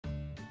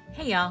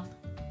Hey y'all,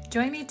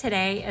 join me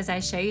today as I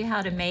show you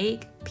how to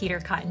make Peter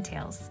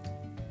Cottontails,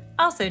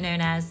 also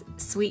known as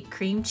sweet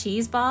cream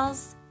cheese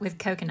balls with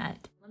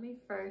coconut. Let me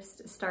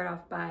first start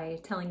off by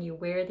telling you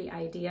where the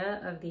idea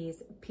of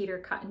these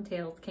Peter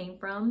Cottontails came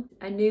from.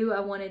 I knew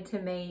I wanted to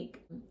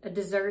make a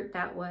dessert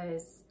that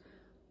was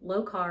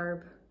low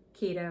carb,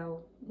 keto,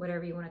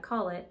 whatever you want to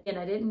call it, and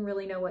I didn't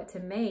really know what to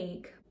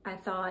make. I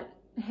thought,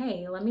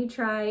 hey, let me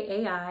try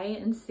AI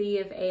and see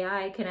if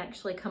AI can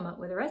actually come up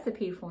with a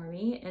recipe for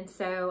me. And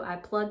so I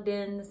plugged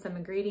in some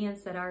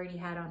ingredients that I already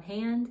had on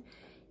hand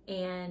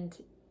and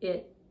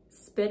it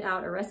spit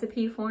out a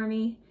recipe for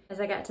me. As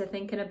I got to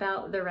thinking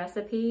about the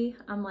recipe,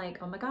 I'm like,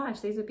 oh my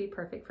gosh, these would be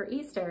perfect for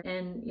Easter.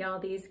 And y'all,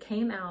 these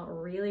came out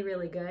really,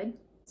 really good.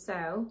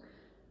 So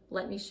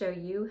let me show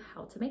you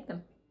how to make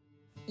them.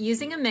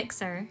 Using a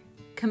mixer,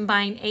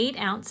 combine 8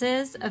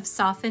 ounces of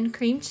softened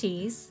cream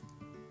cheese,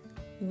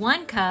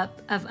 1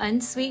 cup of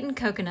unsweetened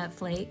coconut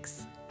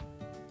flakes,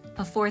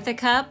 1/4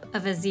 cup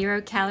of a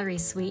 0-calorie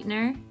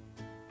sweetener,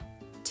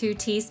 2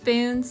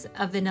 teaspoons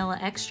of vanilla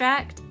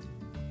extract,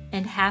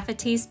 and 1/2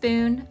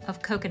 teaspoon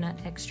of coconut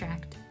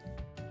extract.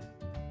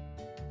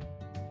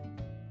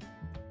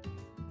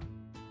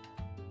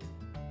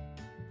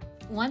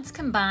 Once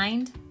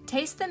combined,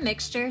 taste the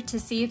mixture to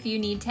see if you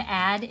need to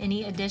add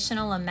any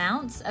additional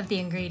amounts of the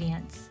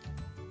ingredients.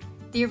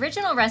 The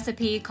original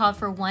recipe called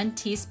for 1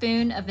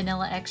 teaspoon of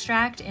vanilla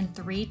extract and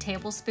 3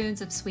 tablespoons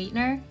of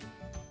sweetener.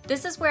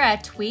 This is where I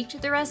tweaked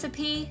the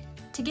recipe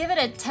to give it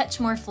a touch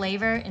more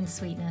flavor and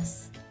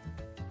sweetness.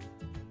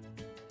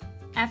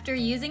 After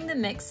using the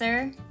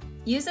mixer,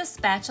 use a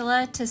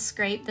spatula to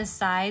scrape the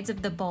sides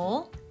of the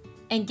bowl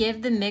and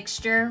give the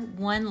mixture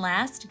one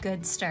last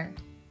good stir.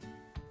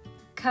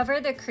 Cover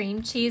the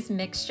cream cheese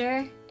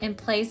mixture and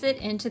place it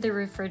into the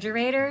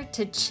refrigerator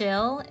to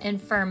chill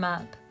and firm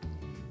up.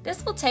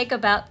 This will take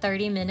about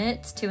 30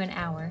 minutes to an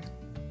hour.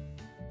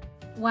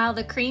 While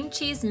the cream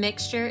cheese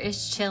mixture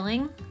is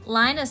chilling,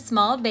 line a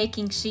small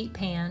baking sheet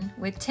pan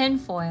with tin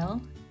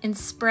foil and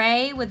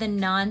spray with a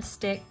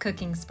non-stick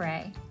cooking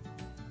spray.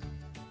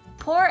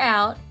 Pour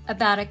out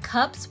about a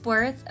cup's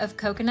worth of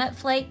coconut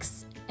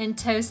flakes and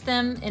toast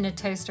them in a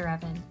toaster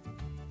oven.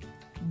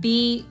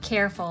 Be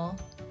careful.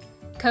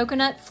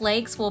 Coconut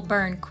flakes will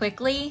burn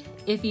quickly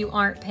if you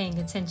aren't paying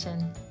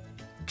attention.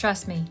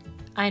 Trust me,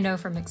 I know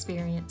from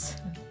experience.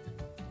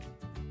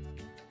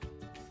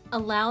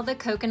 Allow the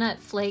coconut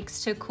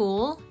flakes to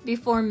cool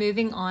before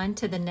moving on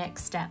to the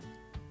next step.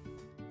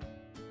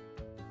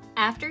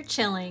 After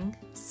chilling,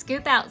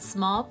 scoop out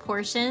small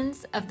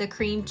portions of the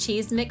cream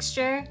cheese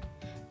mixture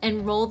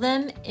and roll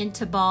them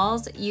into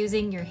balls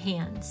using your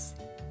hands.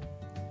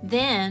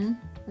 Then,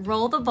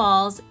 roll the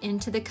balls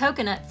into the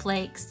coconut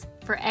flakes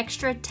for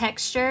extra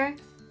texture,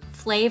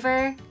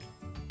 flavor,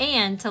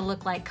 and to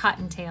look like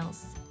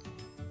cottontails.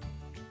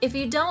 If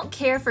you don't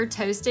care for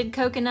toasted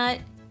coconut,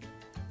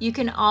 you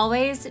can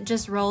always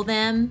just roll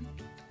them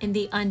in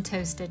the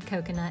untoasted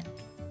coconut.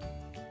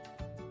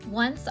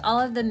 Once all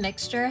of the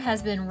mixture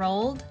has been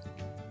rolled,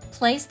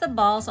 place the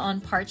balls on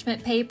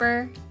parchment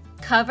paper,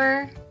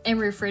 cover, and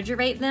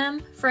refrigerate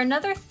them for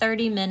another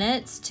 30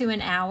 minutes to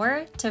an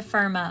hour to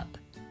firm up.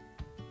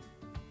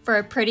 For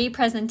a pretty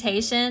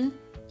presentation,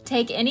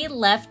 take any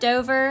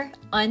leftover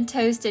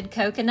untoasted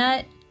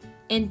coconut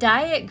and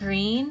dye it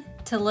green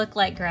to look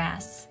like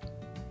grass.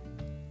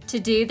 To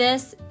do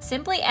this,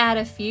 simply add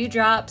a few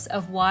drops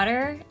of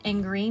water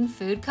and green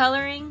food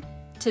coloring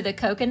to the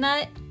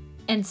coconut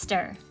and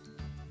stir.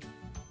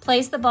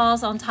 Place the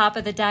balls on top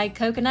of the dyed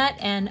coconut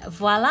and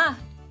voila!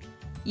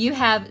 You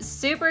have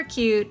super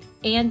cute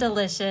and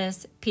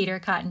delicious Peter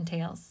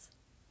Cottontails.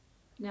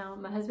 Now,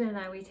 my husband and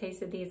I, we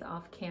tasted these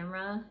off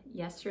camera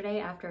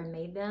yesterday after I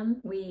made them.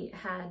 We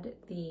had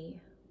the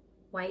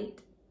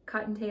white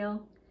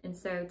cottontail, and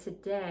so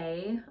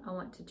today I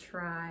want to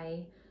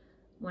try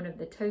one of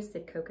the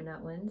toasted coconut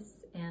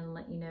ones and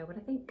let you know what I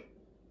think.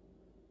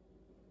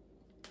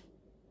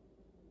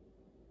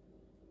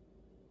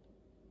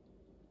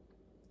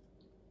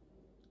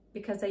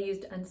 Because I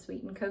used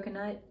unsweetened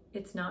coconut,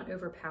 it's not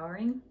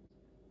overpowering.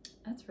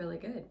 That's really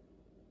good.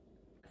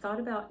 I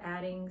thought about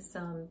adding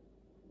some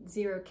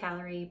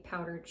 0-calorie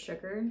powdered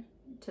sugar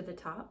to the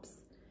tops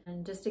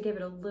and just to give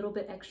it a little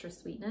bit extra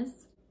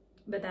sweetness,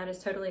 but that is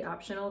totally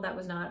optional. That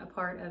was not a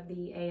part of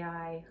the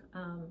AI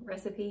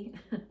recipe.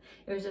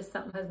 It was just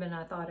something my husband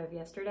and I thought of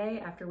yesterday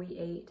after we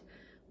ate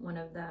one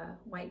of the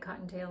white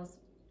cottontails.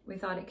 We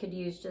thought it could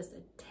use just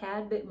a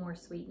tad bit more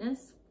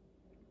sweetness,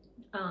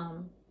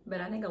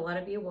 but I think a lot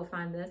of you will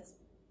find this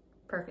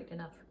perfect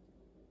enough.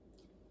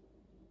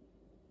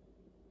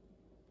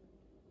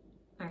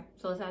 All right,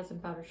 so let's add some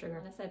powdered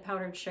sugar. I said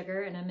powdered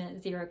sugar and I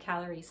meant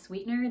 0-calorie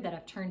sweetener that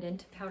I've turned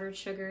into powdered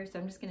sugar. So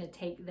I'm just gonna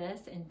take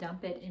this and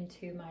dump it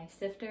into my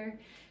sifter.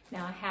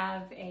 Now I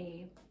have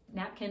a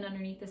napkin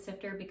underneath the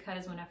sifter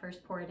because when I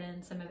first pour it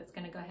in, some of it's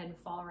gonna go ahead and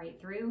fall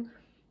right through.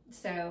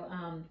 So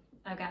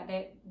I've got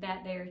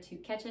that there to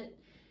catch it.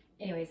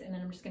 Anyways, and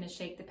then I'm just gonna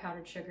shake the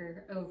powdered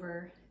sugar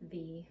over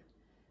the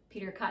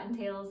Peter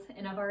Cottontails,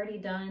 and I've already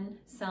done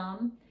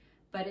some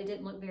but it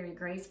didn't look very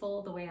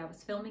graceful the way I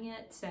was filming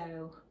it,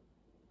 so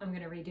I'm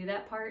gonna redo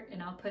that part,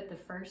 and I'll put the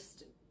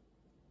first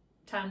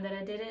time that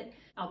I did it,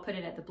 I'll put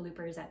it at the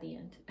bloopers at the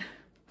end.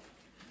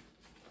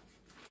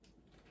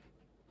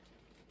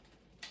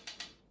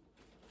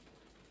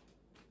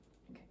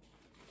 Okay.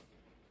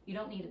 You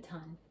don't need a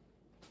ton.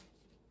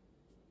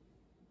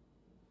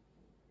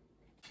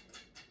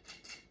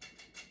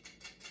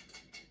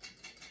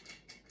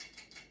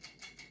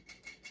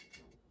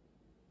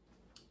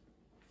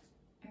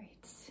 All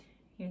right,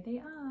 here they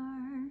are.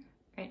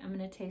 All right, I'm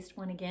gonna taste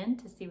one again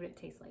to see what it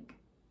tastes like.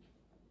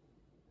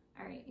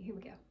 All right, here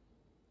we go.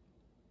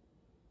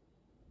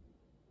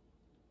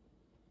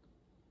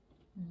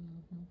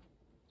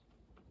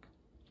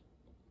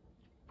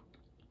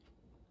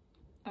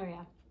 Oh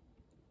yeah.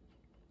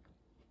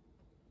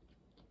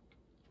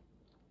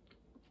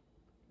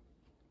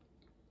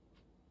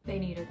 They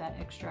needed that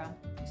extra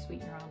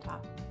sweetener on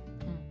top.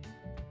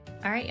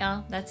 All right,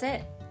 y'all, that's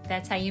it.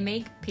 That's how you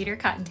make Peter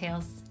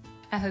Cottontails.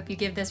 I hope you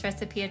give this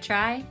recipe a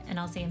try, and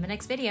I'll see you in the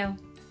next video.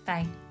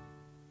 Bye.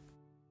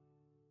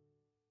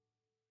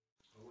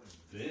 Oh,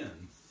 and then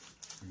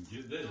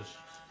you get this.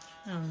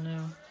 Oh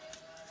no.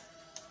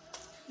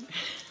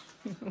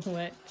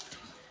 What?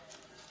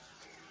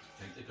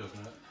 Take the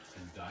coconut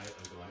and dye it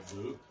like a light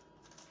blue.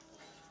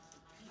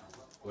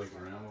 Flake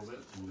it around a little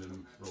bit and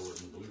then roll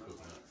it in the blue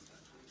coconut.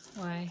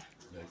 Why?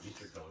 Like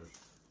Easter colors.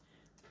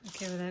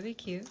 Okay, well that'd be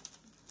cute.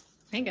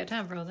 I ain't got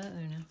time for all that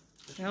though now.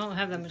 I don't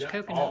have that much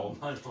coconut. All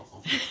night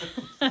long.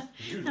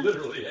 You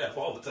literally have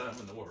all the time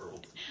in the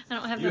world. I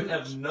don't have you that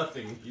much. have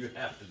nothing you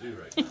have to do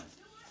right now.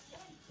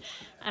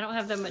 I don't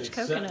have that much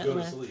Except coconut go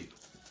left. to sleep.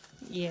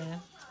 Yeah.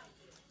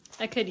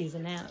 I could use a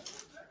nap.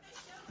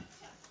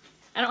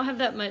 I don't have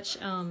that much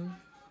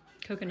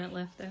coconut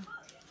left though.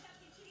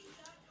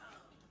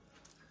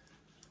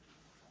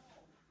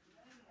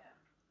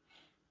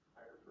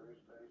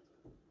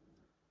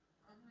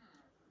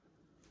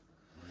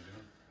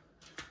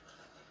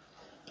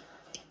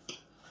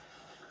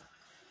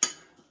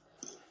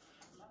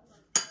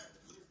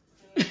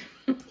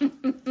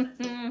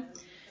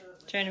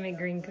 Trying to make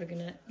green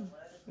coconut.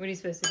 What are you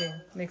supposed to do?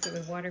 Mix it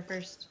with water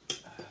first?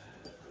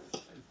 I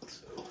think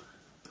so.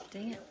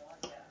 Dang it.